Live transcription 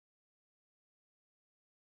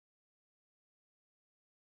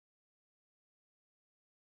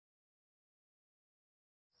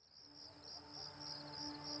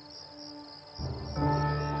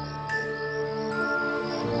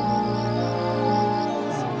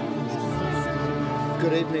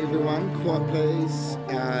Good evening, everyone. Quiet, please.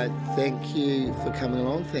 Thank you for coming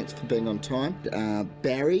along. Thanks for being on time.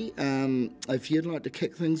 Barry, if you'd like to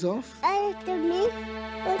kick things off. No.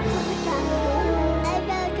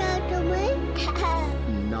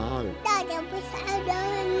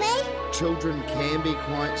 Children can be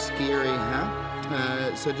quite scary,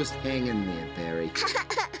 huh? So just hang in there, Barry.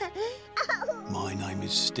 My name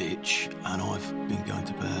is Stitch, and I've been going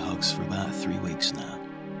to bear hugs for about 3 weeks now.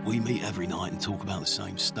 We meet every night and talk about the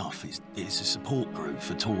same stuff. It's a support group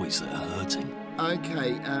for toys that are hurting.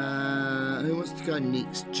 Okay, who wants to go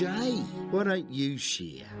next? Jay, why don't you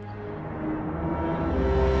share?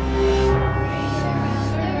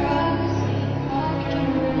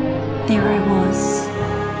 There I was,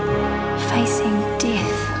 facing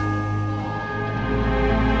death.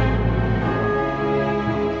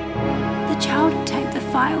 The child had taped the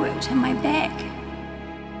firework to my back.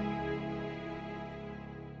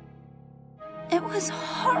 It was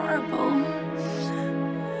horrible.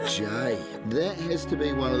 Jay, that has to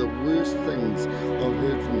be one of the worst things I've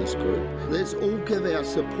heard from this group. Let's all give our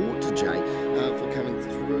support to Jay for coming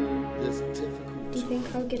through this difficult time. Do you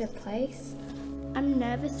think I'll get a place? I'm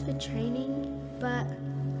nervous for training, but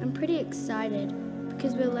I'm pretty excited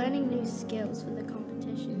because we're learning new skills for the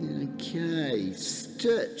competition. Okay,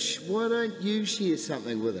 Stitch, why don't you share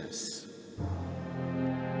something with us?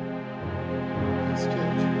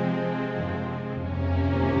 Stitch.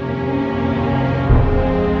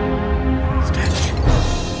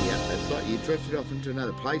 You drifted off into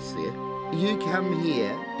another place there. You come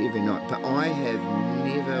here every night, but I have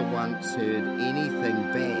never once heard anything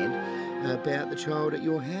bad about the child at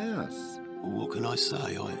your house. Well, what can I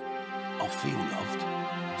say? I feel loved.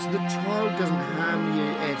 So the child doesn't harm you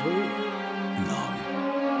at all? No.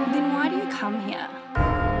 Then why do you come here?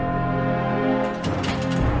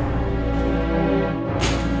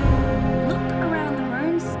 Look around the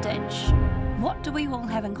room, Stitch. What do we all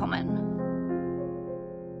have in common?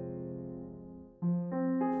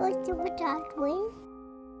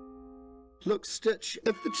 Look, Stitch,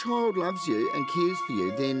 if the child loves you and cares for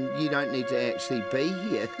you, then you don't need to actually be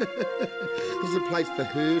here. This is a place for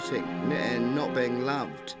hurting and not being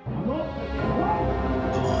loved.